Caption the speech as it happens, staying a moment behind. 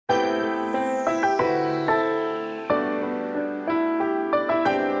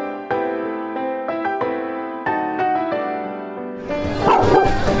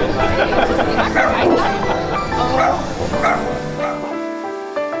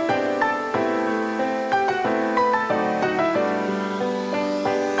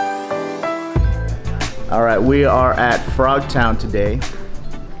All right, we are at Frogtown today.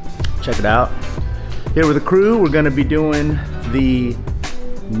 Check it out. Here with the crew, we're gonna be doing the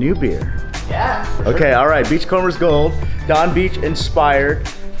new beer. Yeah. Okay, all right, Beachcombers Gold, Donn Beach inspired,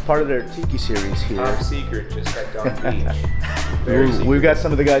 part of their Tiki series here. Top secret, just like Donn Beach. We've got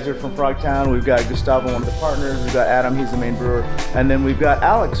some of the guys here from Frogtown. We've got Gustavo, one of the partners. We've got Adam, he's the main brewer. And then we've got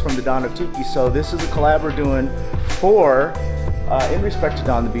Alex from the Donn of Tiki. So this is a collab we're doing for, in respect to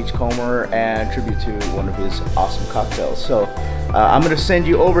Don the Beachcomber and tribute to one of his awesome cocktails. So I'm gonna send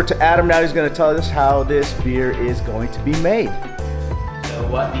you over to Adam now. He's gonna tell us how this beer is going to be made. So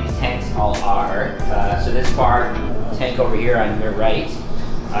what these tanks all are, so this bar tank over here on your right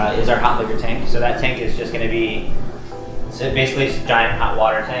is our hot liquor tank. So that tank is just gonna be, so basically it's a giant hot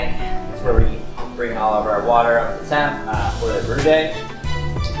water tank. It's where we bring all of our water up to temp for the brew day.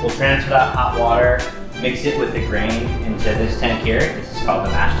 We'll transfer that hot water, mix it with the grain into this tank here. This is called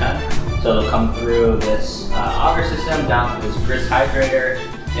the mash tun. So it'll come through this auger system down to this grist hydrator,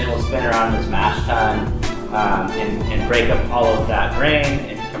 and it'll spin around this mash tun and break up all of that grain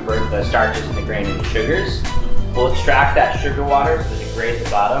and convert the starches in the grain into sugars. We'll extract that sugar water, so there's a grate at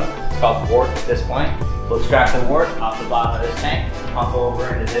the bottom. It's called wort at this point. We'll extract the wort off the bottom of this tank, pump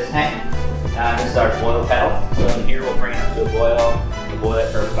over into this tank. This is our boil kettle. So in here we'll bring it up to a boil. We'll boil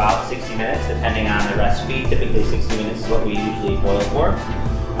it for about 60 minutes, depending on the recipe. Typically 60 minutes is what we usually boil for.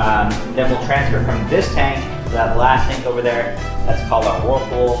 Then we'll transfer from this tank to that last tank over there. That's called our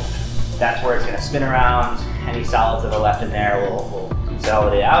whirlpool. That's where it's going to spin around. Any solids that are left in there we'll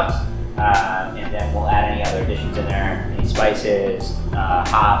consolidate out. And then we'll add any other additions in there, any spices,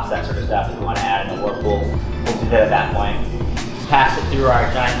 hops, that sort of stuff that we want to add in the whirlpool. We'll do that at that point. Pass it through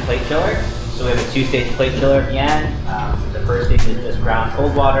our giant plate chiller. So we have a two-stage plate chiller at the end. The first stage is just ground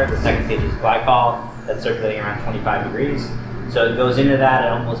cold water. The second stage is glycol. That's circulating around 25 degrees. So it goes into that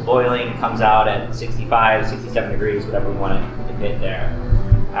at almost boiling, comes out at 65, 67 degrees, whatever we want to hit there.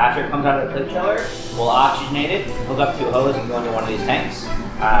 After it comes out of the plate chiller, we'll oxygenate it, hook up to a hose and go into one of these tanks.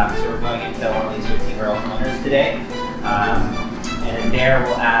 So we're going into one of these 15-barrel owners today. And there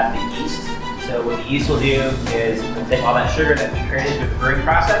we'll add the yeast. So what the yeast will do is we'll take all that sugar that we created through the brewing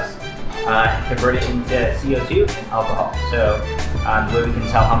process and convert it into CO2 and alcohol. So the way we can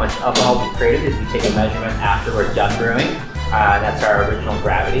tell how much alcohol we've created is we take a measurement after we're done brewing. That's our original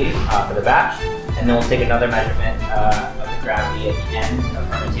gravity for the batch. And then we'll take another measurement of the gravity at the end of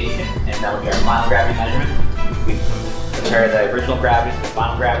fermentation, and that'll be our final gravity measurement. We compare the original gravity to the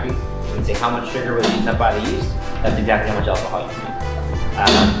final gravity. We can say how much sugar was eaten up by the yeast. That's exactly how much alcohol you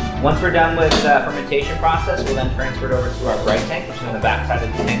need. Once we're done with the fermentation process, we'll then transfer it over to our bright tank, which is on the back side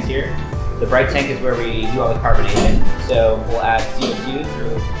of the tanks here. The bright tank is where we do all the carbonation. So we'll add CO2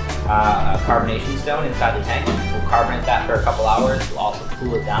 through a carbonation stone inside the tank. We'll carbonate that for a couple hours. We'll also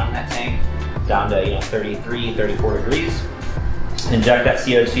cool it down in that tank, down to 33, 34 degrees. Inject that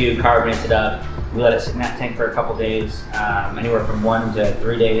CO2, carbonate it up. We let it sit in that tank for a couple days, anywhere from 1 to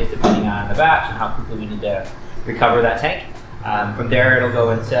 3 days, depending on the batch and how quickly we need to recover that tank. From there, it'll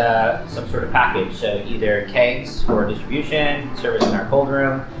go into some sort of package, so either kegs for distribution, service in our cold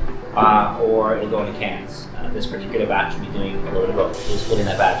room, or it'll go into cans. This particular batch will be doing a little bit of both. We'll split in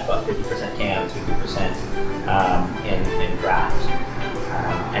that batch about 50% cans, 50% in draft.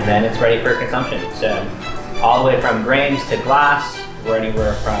 And then it's ready for consumption. So all the way from grains to glass, we're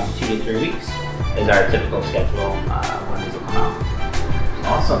anywhere from 2 to 3 weeks is our typical schedule when these will come out.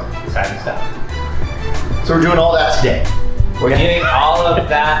 Awesome. Exciting stuff. So we're doing all that today. We're doing all of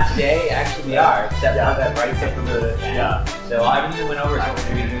that today. Actually, we are, except for that bright tip from the Yeah. So everything that went over is what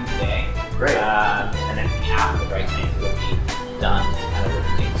we're going to be doing today. Great. And then anything after the bright tank will be done kind of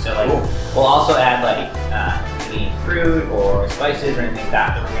routine. So Cool. we'll also add any fruit or spices or anything like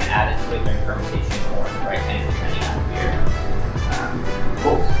that we're going to add into it during fermentation or in the bright tank depending on the beer.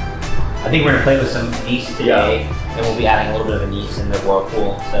 Cool. I think we're going to play with some yeast today, and we'll be adding a little bit of anise in the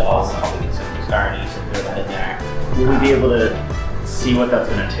whirlpool. So Awesome. I'll probably get some star anise and throw that in there. Will we be able to see what that's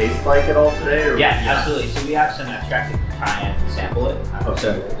going to taste like at all today? Or? Yeah, absolutely. So we have some extract to try and sample it.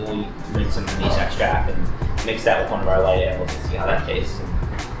 So we'll bring some anise extract and mix that with one of our light ales and see how that tastes.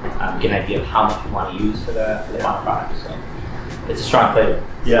 And get an idea of how much we want to use for the final product. So it's a strong flavor.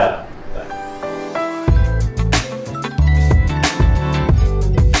 Yeah.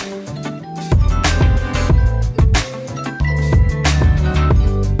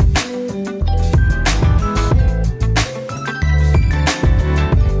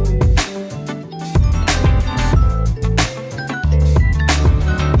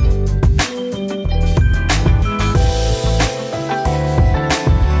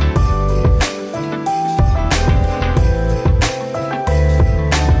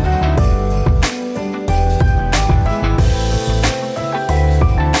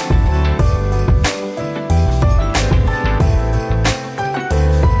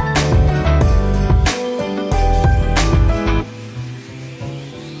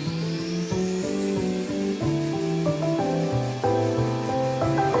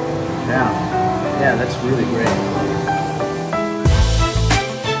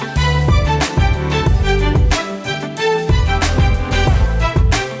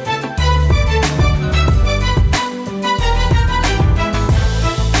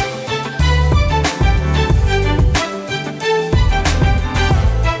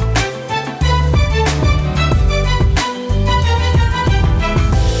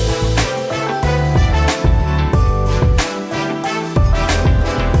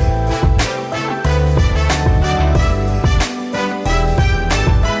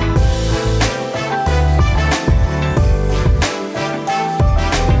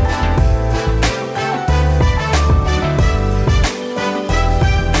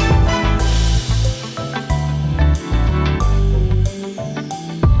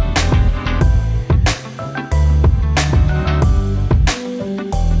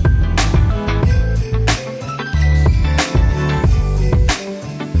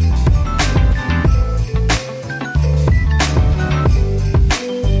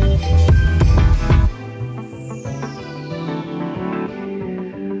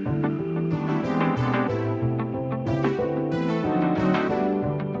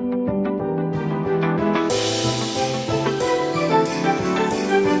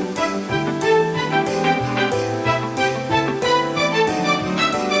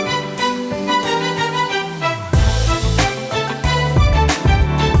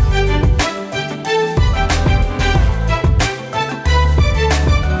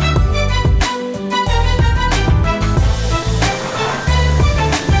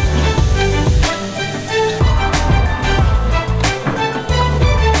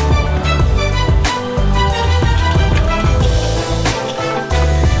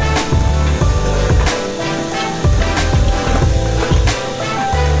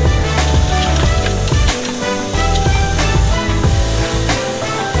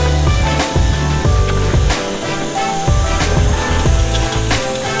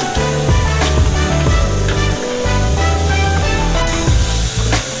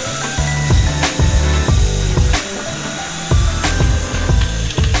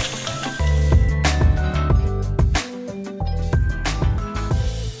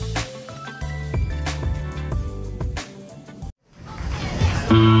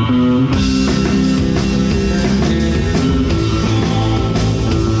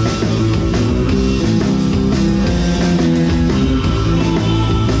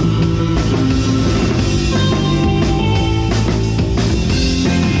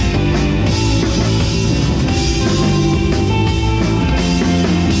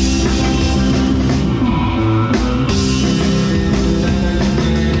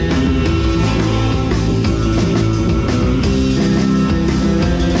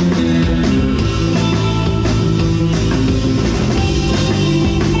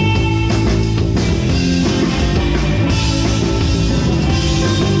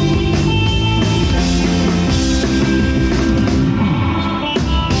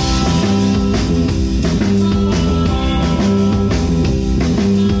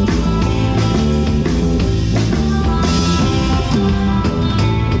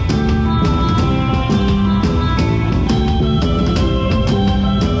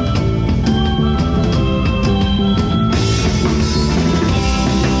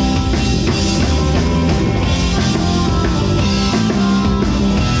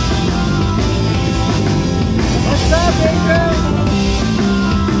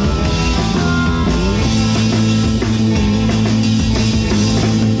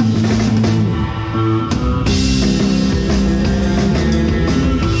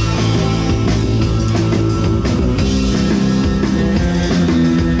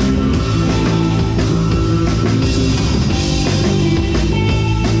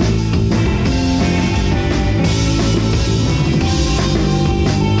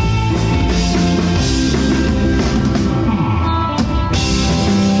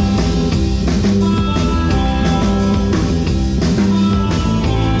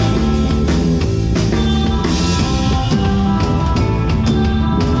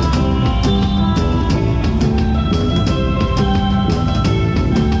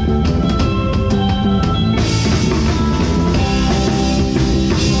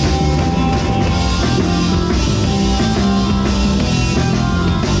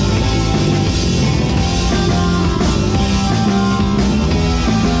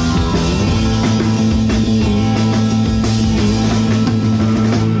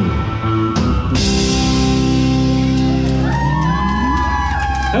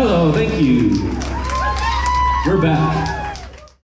 Hello, thank you. We're back.